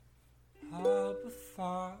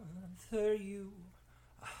Father, you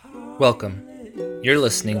Welcome. You're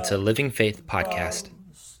listening to Living Faith Podcast.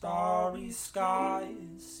 Starry skies,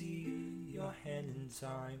 see your hand in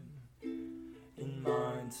time, in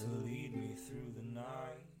mine to lead me through the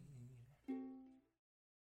night.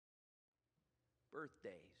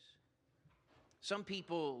 Birthdays. Some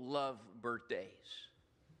people love birthdays.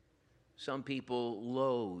 Some people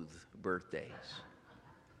loathe birthdays.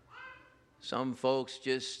 Some folks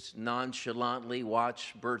just nonchalantly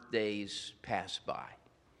watch birthdays pass by.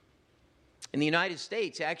 In the United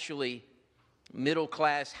States, actually,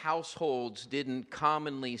 middle-class households didn't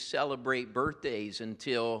commonly celebrate birthdays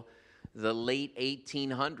until the late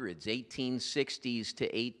 1800s, 1860s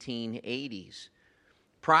to 1880s.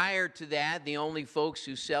 Prior to that, the only folks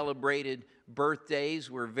who celebrated birthdays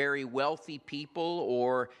were very wealthy people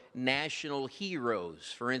or national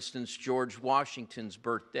heroes. For instance, George Washington's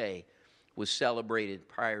birthday was celebrated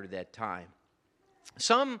prior to that time.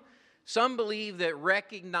 Some believe that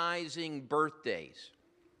recognizing birthdays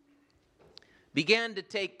began to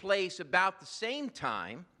take place about the same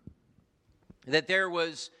time that there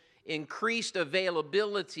was increased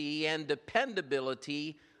availability and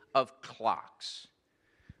dependability of clocks.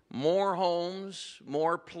 More homes,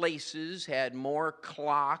 more places had more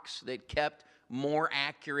clocks that kept more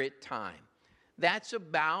accurate time. That's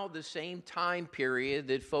about the same time period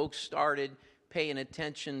that folks started paying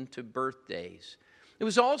attention to birthdays. It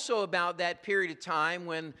was also about that period of time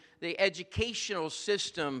when the educational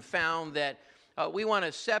system found that we want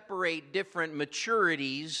to separate different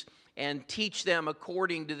maturities and teach them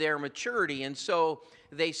according to their maturity. And so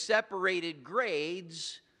they separated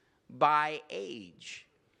grades by age.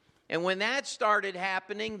 And when that started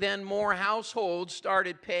happening, then more households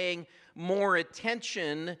started paying more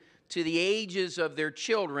attention to the ages of their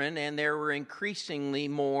children, and there were increasingly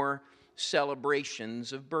more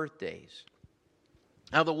celebrations of birthdays.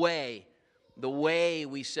 Now, the way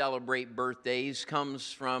we celebrate birthdays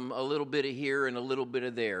comes from a little bit of here and a little bit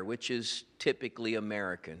of there, which is typically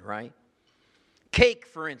American, right? Cake,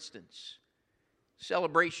 for instance,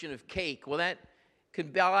 celebration of cake. Well, that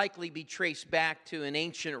could likely be traced back to an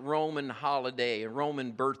ancient Roman holiday,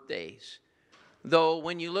 Roman birthdays. Though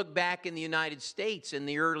when you look back in the United States in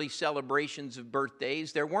the early celebrations of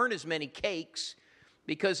birthdays, there weren't as many cakes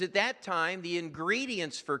because at that time the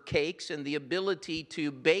ingredients for cakes and the ability to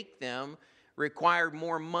bake them required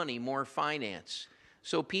more money, more finance.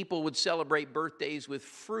 So people would celebrate birthdays with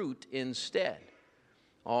fruit instead.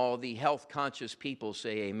 All the health-conscious people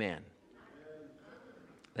say amen.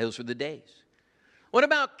 Those were the days. What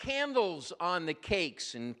about candles on the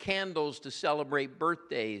cakes and candles to celebrate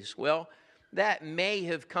birthdays? Well, that may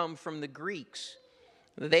have come from the Greeks.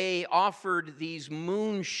 They offered these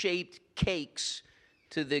moon-shaped cakes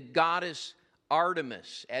to the goddess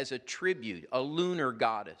Artemis as a tribute, a lunar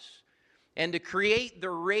goddess. And to create the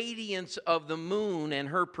radiance of the moon and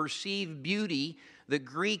her perceived beauty, the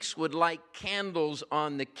Greeks would light candles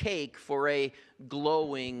on the cake for a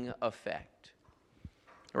glowing effect.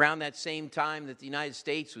 Around that same time that the United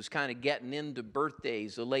States was kind of getting into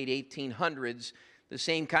birthdays, the late 1800s, the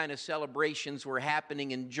same kind of celebrations were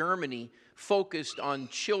happening in Germany, focused on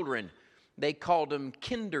children. They called them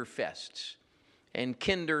Kinderfests, and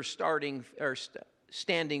Kinder standing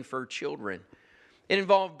for children. It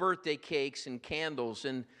involved birthday cakes and candles,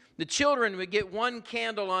 and the children would get one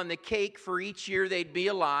candle on the cake for each year they'd be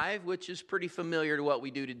alive, which is pretty familiar to what we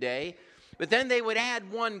do today. But then they would add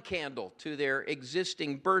one candle to their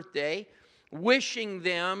existing birthday, wishing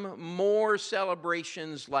them more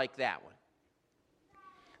celebrations like that one.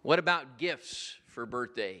 What about gifts for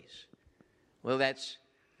birthdays? Well, that's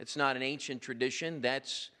not an ancient tradition.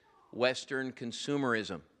 That's Western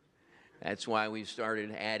consumerism. That's why we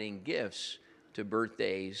started adding gifts to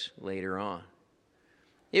birthdays later on.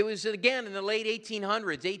 It was, again, in the late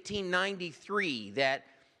 1800s, 1893, that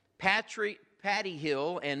Patty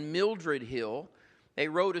Hill and Mildred Hill, they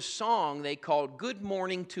wrote a song they called Good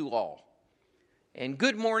Morning to All. And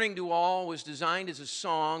Good Morning to All was designed as a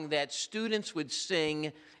song that students would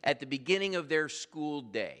sing at the beginning of their school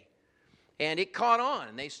day. And it caught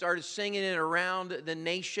on. They started singing it around the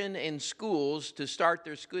nation in schools to start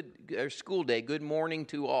their school day, Good Morning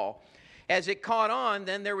to All. As it caught on,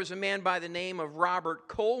 then there was a man by the name of Robert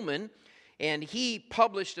Coleman, and he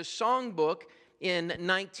published a songbook in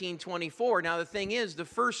 1924. Now, the thing is, the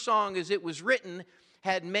first song as it was written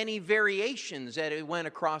had many variations that it went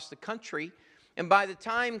across the country. And by the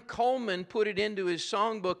time Coleman put it into his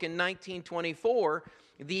songbook in 1924,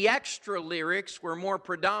 the extra lyrics were more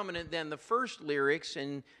predominant than the first lyrics,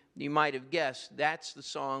 and you might have guessed that's the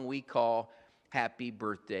song we call Happy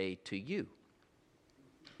Birthday to You.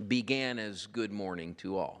 began as good morning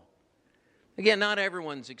to all. Again, not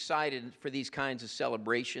everyone's excited for these kinds of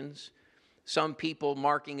celebrations. Some people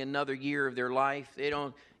marking another year of their life, they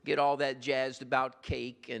don't get all that jazzed about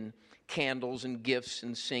cake and candles and gifts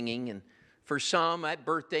and singing. And for some, that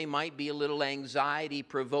birthday might be a little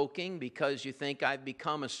anxiety-provoking because you think, I've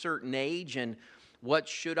become a certain age, and what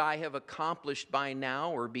should I have accomplished by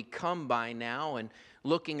now or become by now? And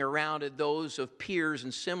looking around at those of peers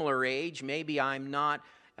in similar age, maybe I'm not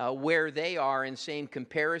where they are in same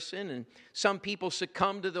comparison. And some people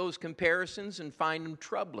succumb to those comparisons and find them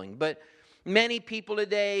troubling. But many people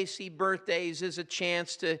today see birthdays as a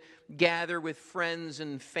chance to gather with friends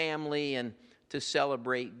and family and to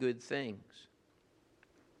celebrate good things.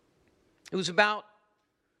 It was about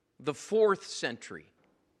the 4th century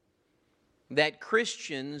that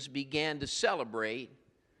Christians began to celebrate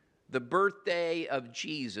the birthday of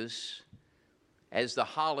Jesus as the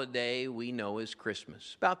holiday we know as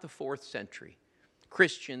Christmas. About the 4th century,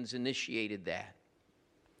 Christians initiated that.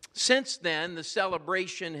 Since then, the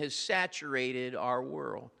celebration has saturated our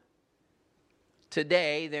world.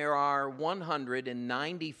 Today, there are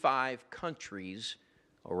 195 countries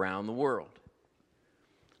around the world.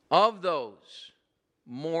 Of those,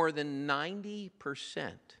 more than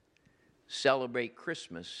 90% celebrate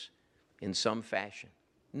Christmas in some fashion.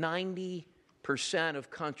 90% of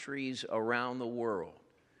countries around the world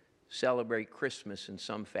celebrate Christmas in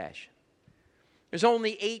some fashion. There's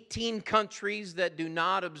only 18 countries that do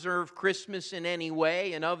not observe Christmas in any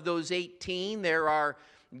way, and of those 18, there are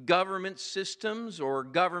government systems or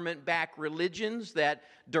government-backed religions that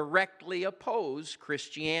directly oppose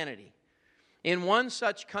Christianity. In one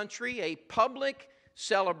such country, a public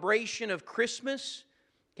celebration of Christmas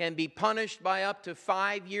can be punished by up to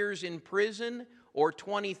 5 years in prison or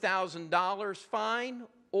 $20,000 fine,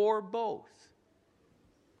 or both.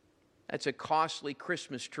 That's a costly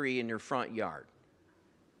Christmas tree in your front yard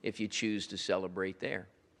if you choose to celebrate there.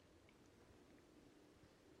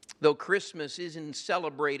 Though Christmas isn't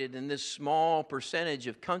celebrated in this small percentage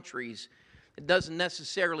of countries, it doesn't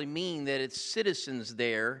necessarily mean that its citizens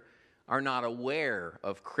there are not aware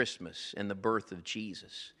of Christmas and the birth of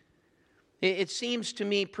Jesus. It seems to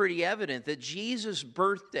me pretty evident that Jesus'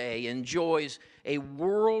 birthday enjoys a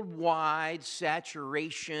worldwide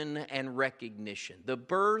saturation and recognition. The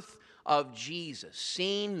birth of Jesus,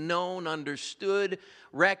 seen, known, understood,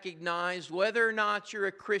 recognized. Whether or not you're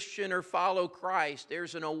a Christian or follow Christ,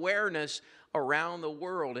 there's an awareness around the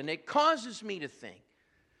world. And it causes me to think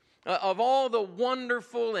of all the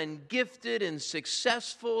wonderful and gifted and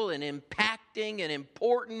successful and impacting and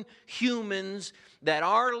important humans that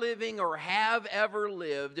are living or have ever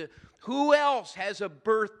lived. Who else has a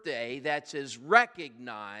birthday that's as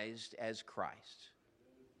recognized as Christ?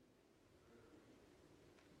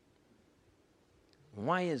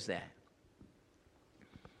 Why is that?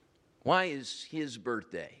 Why is his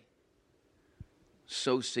birthday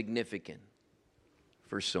so significant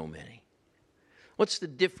for so many? What's the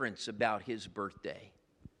difference about his birthday?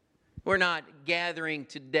 We're not gathering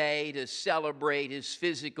today to celebrate his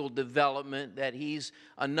physical development, that he's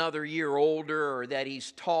another year older or that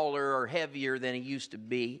he's taller or heavier than he used to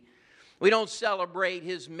be. We don't celebrate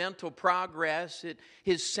his mental progress,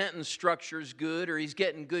 his sentence structure's good, or he's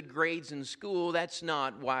getting good grades in school. That's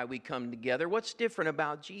not why we come together. What's different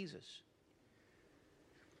about Jesus?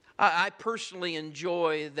 I personally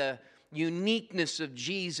enjoy the uniqueness of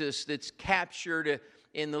Jesus that's captured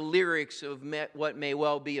in the lyrics of what may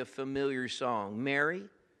well be a familiar song. Mary,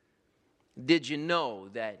 did you know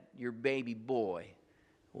that your baby boy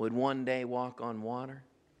would one day walk on water?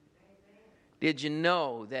 Did you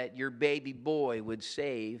know that your baby boy would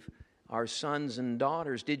save our sons and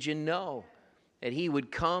daughters? Did you know that he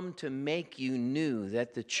would come to make you new,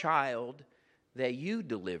 that the child that you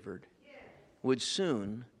delivered would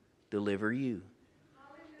soon deliver you?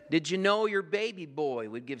 Did you know your baby boy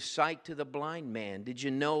would give sight to the blind man? Did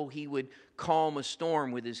you know he would calm a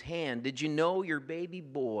storm with his hand? Did you know your baby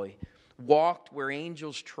boy walked where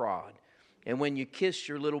angels trod? And when you kiss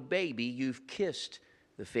your little baby, you've kissed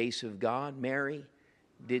the face of God. Mary,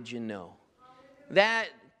 did you know? That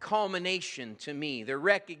culmination to me, the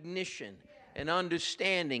recognition and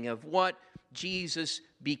understanding of what Jesus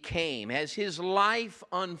became, as his life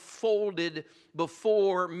unfolded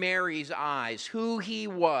before Mary's eyes, who he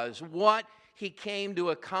was, what he came to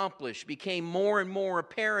accomplish, became more and more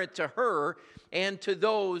apparent to her and to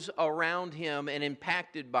those around him and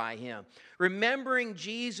impacted by him. Remembering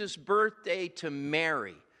Jesus' birthday to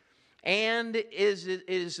Mary and is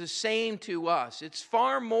the same to us. It's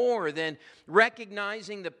far more than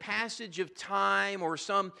recognizing the passage of time or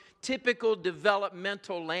some typical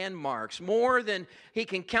developmental landmarks, more than he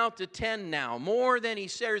can count to 10 now, more than he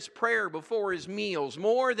says prayer before his meals,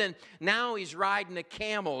 more than now he's riding a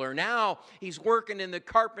camel or now he's working in the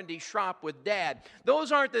carpentry shop with Dad.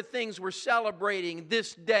 Those aren't the things we're celebrating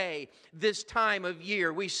this day, this time of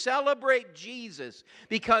year. We celebrate Jesus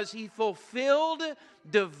because he fulfilled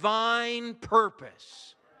divine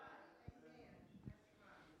purpose.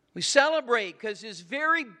 We celebrate because his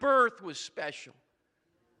very birth was special.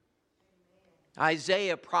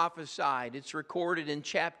 Isaiah prophesied, it's recorded in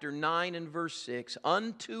chapter 9 and verse 6,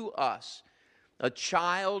 unto us a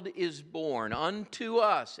child is born, unto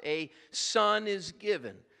us a son is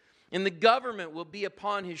given, and the government will be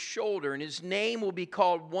upon his shoulder, and his name will be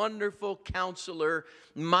called Wonderful Counselor,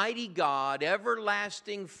 Mighty God,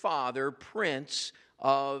 Everlasting Father, Prince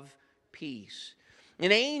of Peace.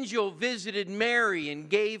 An angel visited Mary and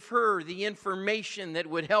gave her the information that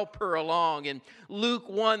would help her along. In Luke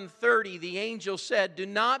 1:30, the angel said, do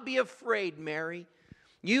not be afraid, Mary.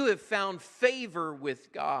 You have found favor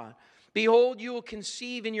with God. Behold, you will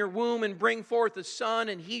conceive in your womb and bring forth a son,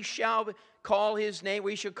 and he shall call his name,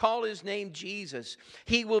 we shall call his name Jesus.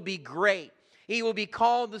 He will be great. He will be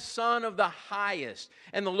called the Son of the Highest,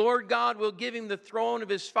 and the Lord God will give him the throne of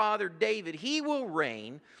his father David. He will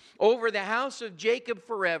reign over the house of Jacob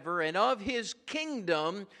forever, and of his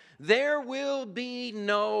kingdom there will be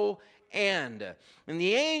no end. And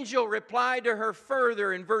the angel replied to her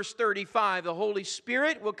further in verse 35, the Holy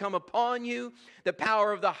Spirit will come upon you, the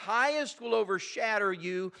power of the highest will overshadow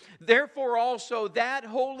you. Therefore also that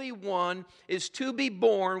Holy One is to be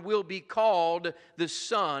born will be called the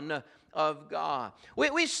Son of God.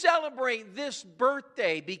 We celebrate this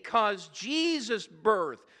birthday because Jesus'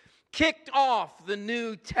 birth kicked off the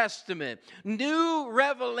New Testament. New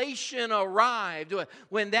revelation arrived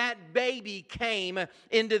when that baby came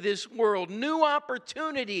into this world. New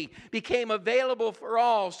opportunity became available for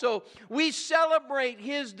all. So we celebrate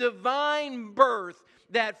his divine birth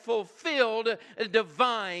that fulfilled a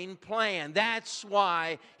divine plan. That's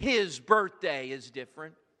why his birthday is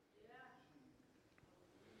different.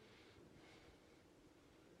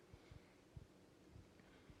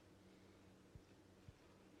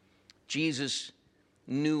 Jesus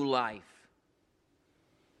knew life.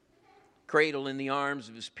 Cradled in the arms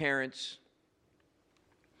of his parents,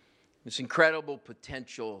 this incredible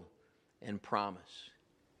potential and promise.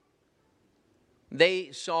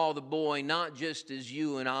 They saw the boy not just as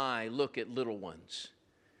you and I look at little ones.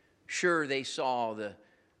 Sure, they saw the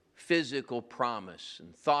physical promise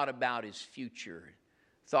and thought about his future,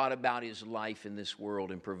 thought about his life in this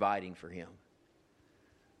world and providing for him.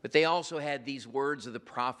 But they also had these words of the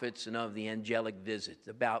prophets and of the angelic visit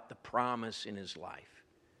about the promise in his life.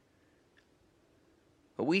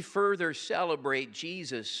 But we further celebrate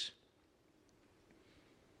Jesus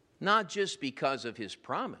not just because of his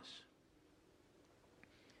promise,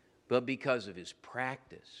 but because of his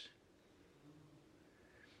practice.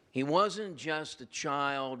 He wasn't just a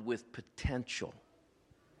child with potential.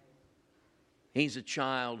 He's a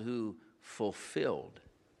child who fulfilled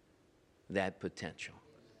that potential.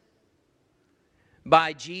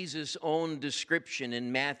 By Jesus' own description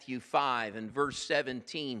in Matthew 5 and verse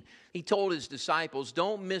 17, he told his disciples,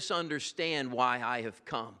 don't misunderstand why I have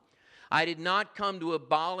come. I did not come to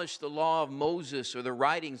abolish the law of Moses or the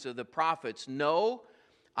writings of the prophets. No,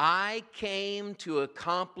 I came to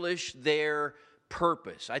accomplish their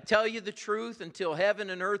purpose. I tell you the truth, until heaven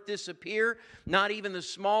and earth disappear, not even the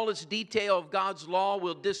smallest detail of God's law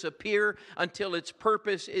will disappear until its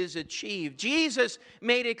purpose is achieved. Jesus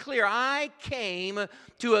made it clear, I came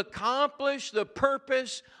to accomplish the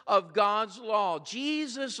purpose of God's law.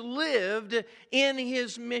 Jesus lived in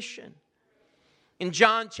his mission. In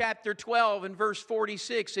John chapter 12 and verse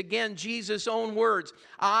 46, again, Jesus' own words,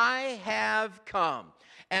 I have come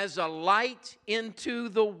as a light into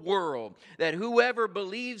the world, that whoever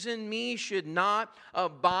believes in me should not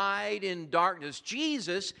abide in darkness.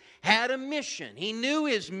 Jesus had a mission. He knew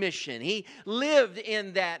his mission. He lived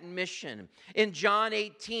in that mission. In John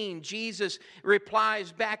 18, Jesus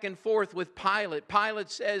replies back and forth with Pilate. Pilate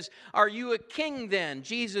says, are you a king then?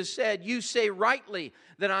 Jesus said, you say rightly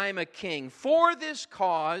that I am a king. For this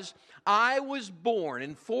cause I was born,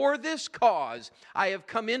 and for this cause I have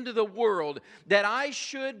come into the world, that I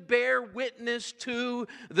should bear witness to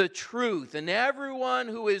the truth. And everyone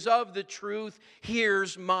who is of the truth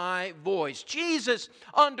hears my voice. Jesus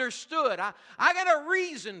understood, I got a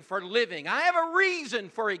reason for living. I have a reason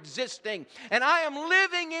for existing. And I am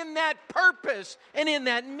living in that purpose and in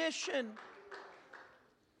that mission.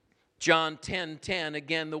 John 10:10,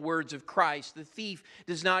 again the words of Christ. The thief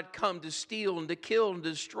does not come to steal and to kill and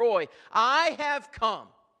destroy. I have come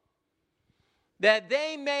that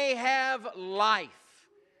they may have life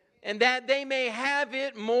and that they may have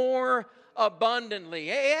it more abundantly.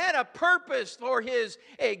 He had a purpose for his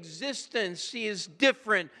existence. He is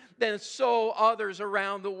different than so others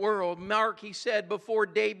around the world. Mark, he said, before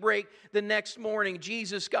daybreak the next morning,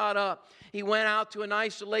 Jesus got up. He went out to an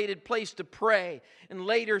isolated place to pray. And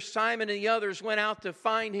later, Simon and the others went out to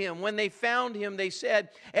find him. When they found him, they said,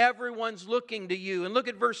 everyone's looking to you. And look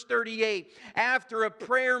at verse 38. After a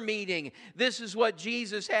prayer meeting, this is what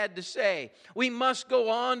Jesus had to say. We must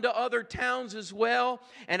go on to other towns as well,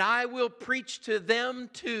 and I will preach to them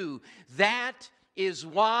too. That is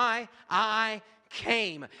why I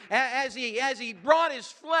came. As he brought his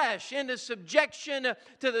flesh into subjection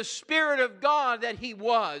to the Spirit of God that he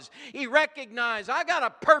was, he recognized, I got a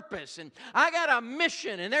purpose and I got a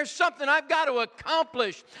mission and there's something I've got to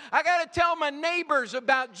accomplish. I got to tell my neighbors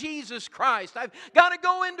about Jesus Christ. I've got to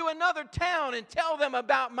go into another town and tell them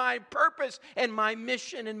about my purpose and my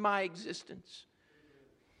mission and my existence.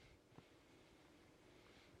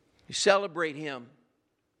 You celebrate him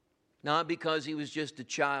not because he was just a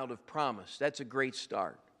child of promise. That's a great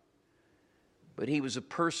start. But he was a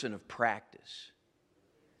person of practice.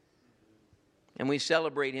 And we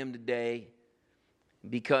celebrate him today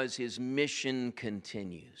because his mission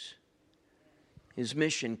continues. His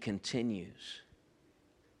mission continues.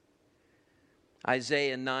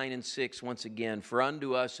 Isaiah 9:6, once again, for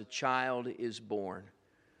unto us a child is born,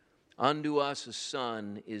 unto us a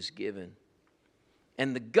son is given,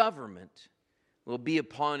 and the government will be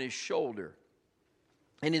upon his shoulder,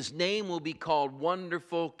 and his name will be called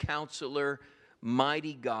Wonderful Counselor,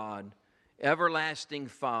 Mighty God, Everlasting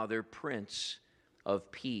Father, Prince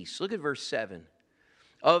of Peace. Look at verse 7.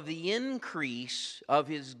 Of the increase of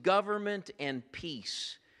his government and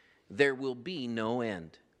peace, there will be no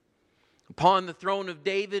end. Upon the throne of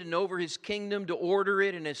David and over his kingdom, to order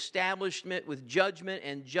it and establish it with judgment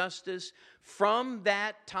and justice from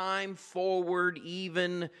that time forward,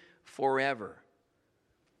 even forever.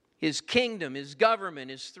 His kingdom, his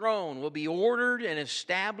government, his throne will be ordered and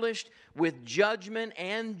established with judgment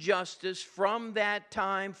and justice from that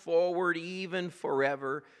time forward, even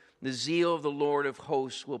forever. The zeal of the Lord of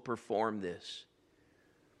hosts will perform this.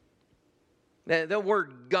 The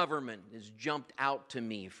word government has jumped out to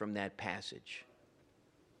me from that passage.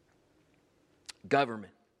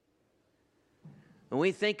 Government. When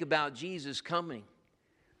we think about Jesus coming,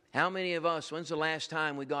 how many of us, when's the last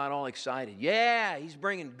time we got all excited? Yeah, he's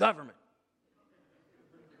bringing government.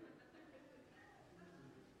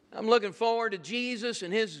 I'm looking forward to Jesus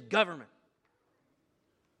and his government.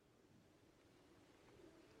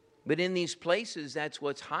 But in these places, that's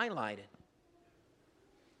what's highlighted.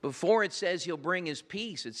 Before it says he'll bring his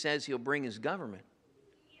peace, it says he'll bring his government.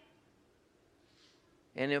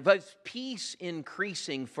 And if his peace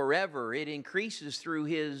increasing forever, it increases through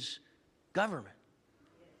his government.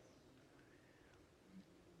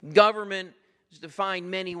 Government is defined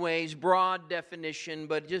many ways, broad definition,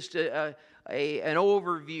 but just an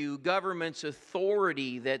overview. Government's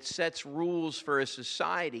authority that sets rules for a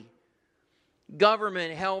society.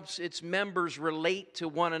 Government helps its members relate to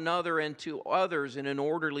one another and to others in an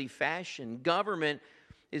orderly fashion. Government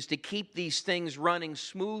is to keep these things running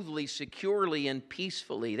smoothly, securely, and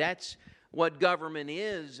peacefully. That's what government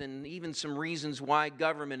is, and even some reasons why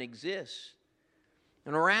government exists.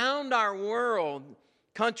 And around our world,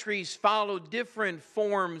 countries follow different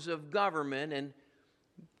forms of government and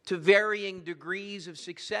to varying degrees of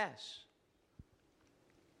success.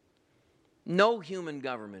 No human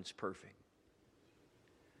government's perfect.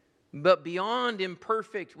 But beyond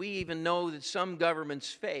imperfect, we even know that some governments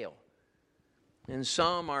fail and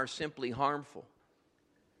some are simply harmful.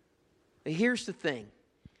 But here's the thing.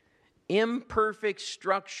 Imperfect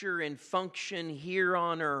structure and function here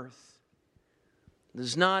on earth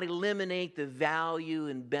does not eliminate the value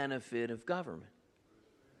and benefit of government.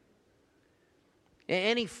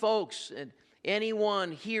 Any folks,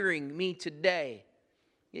 anyone hearing me today,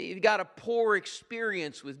 you've got a poor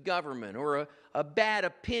experience with government or a bad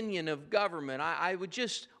opinion of government, I would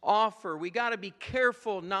just offer, we got to be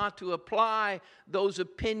careful not to apply those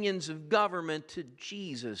opinions of government to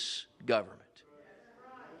Jesus' government.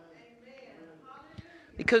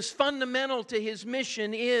 Because fundamental to his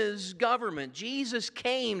mission is government. Jesus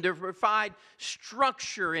came to provide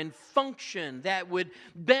structure and function that would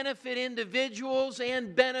benefit individuals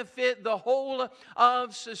and benefit the whole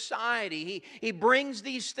of society. He brings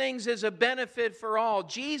these things as a benefit for all.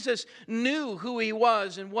 Jesus knew who he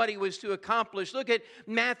was and what he was to accomplish. Look at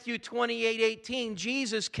Matthew 28:18.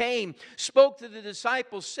 Jesus came, spoke to the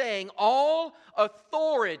disciples, saying, "All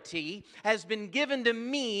authority has been given to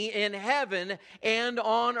me in heaven and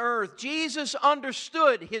on earth." Jesus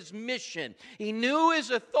understood his mission. He knew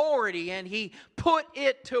his authority and he put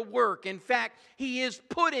it to work. In fact, he is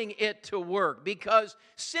putting it to work because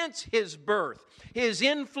since his birth, his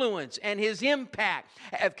influence and his impact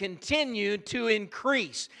have continued to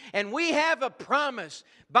increase. And we have a promise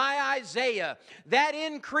by Isaiah that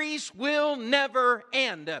increase will never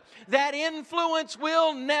end. That influence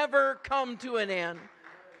will never come to an end.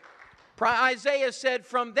 Isaiah said,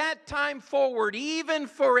 "From that time forward, even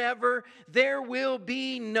forever, there will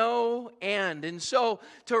be no end." And so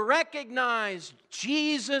to recognize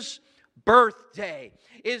Jesus' birthday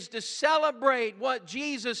is to celebrate what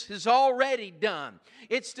Jesus has already done.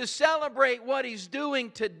 It's to celebrate what he's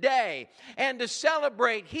doing today and to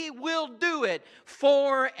celebrate he will do it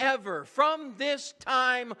forever. From this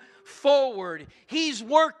time forward, he's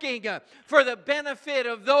working for the benefit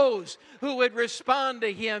of those who would respond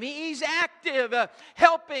to him. He's active,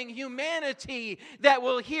 helping humanity that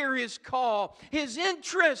will hear his call. His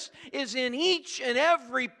interest is in each and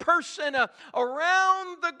every person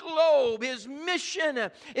around the globe. His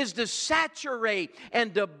mission is to saturate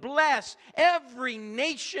and to bless every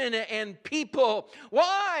nation and people.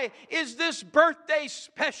 Why is this birthday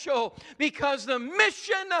special? Because the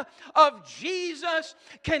mission of Jesus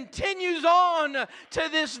continues on to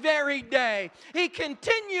this very day. He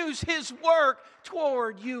continues his work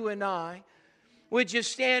toward you and I. Would you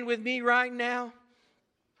stand with me right now?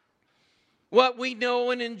 What we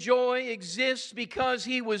know and enjoy exists because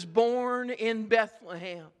he was born in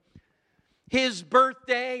Bethlehem. His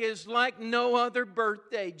birthday is like no other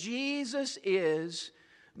birthday. Jesus is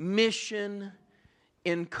mission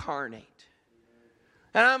incarnate.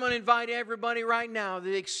 And I'm going to invite everybody right now,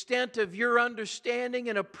 the extent of your understanding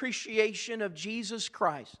and appreciation of Jesus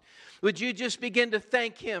Christ. Would you just begin to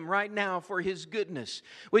thank him right now for his goodness?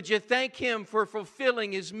 Would you thank him for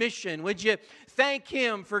fulfilling his mission? Would you thank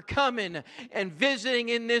him for coming and visiting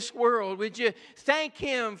in this world? Would you thank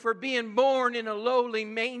him for being born in a lowly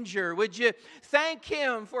manger? Would you thank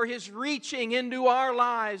him for his reaching into our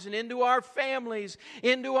lives and into our families,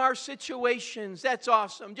 into our situations? That's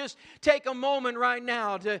awesome. Just take a moment right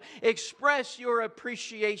now to express your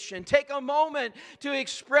appreciation. Take a moment to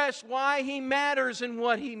express why he matters and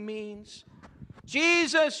what he means.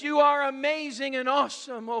 Jesus, you are amazing and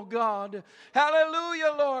awesome, oh God.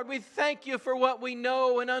 Hallelujah, Lord. We thank you for what we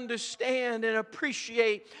know and understand and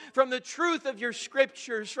appreciate from the truth of your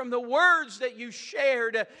scriptures, from the words that you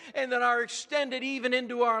shared and that are extended even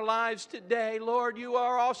into our lives today. Lord, you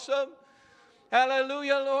are awesome.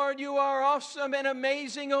 Hallelujah, Lord. You are awesome and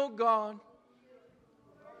amazing, oh God.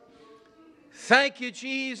 Thank you,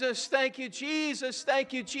 Jesus. Thank you, Jesus.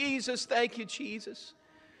 Thank you, Jesus. Thank you, Jesus.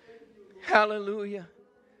 Hallelujah.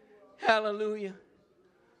 Hallelujah.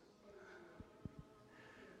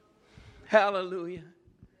 Hallelujah.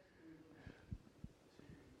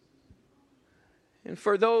 And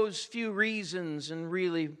for those few reasons, and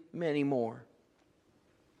really many more,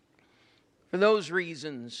 for those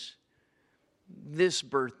reasons, this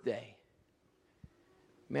birthday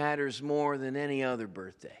matters more than any other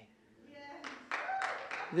birthday.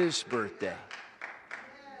 This birthday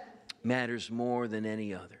matters more than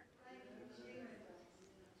any other.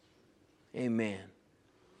 Amen.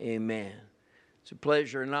 Amen. It's a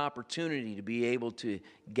pleasure and an opportunity to be able to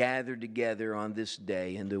gather together on this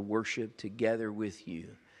day and to worship together with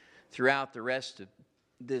you. Throughout the rest of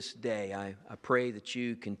this day, I pray that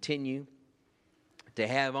you continue to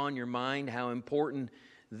have on your mind how important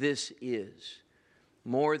this is.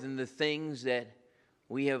 More than the things that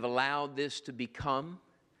we have allowed this to become,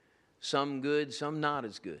 some good, some not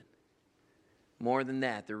as good. More than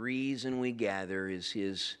that, the reason we gather is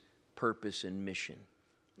his purpose and mission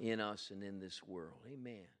in us and in this world.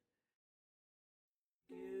 Amen.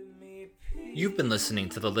 You've been listening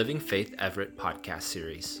to the Living Faith Everett podcast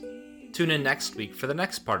series. Tune in next week for the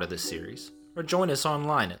next part of this series, or join us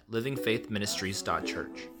online at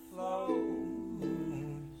livingfaithministries.church.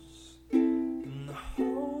 In the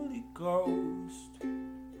Holy Ghost.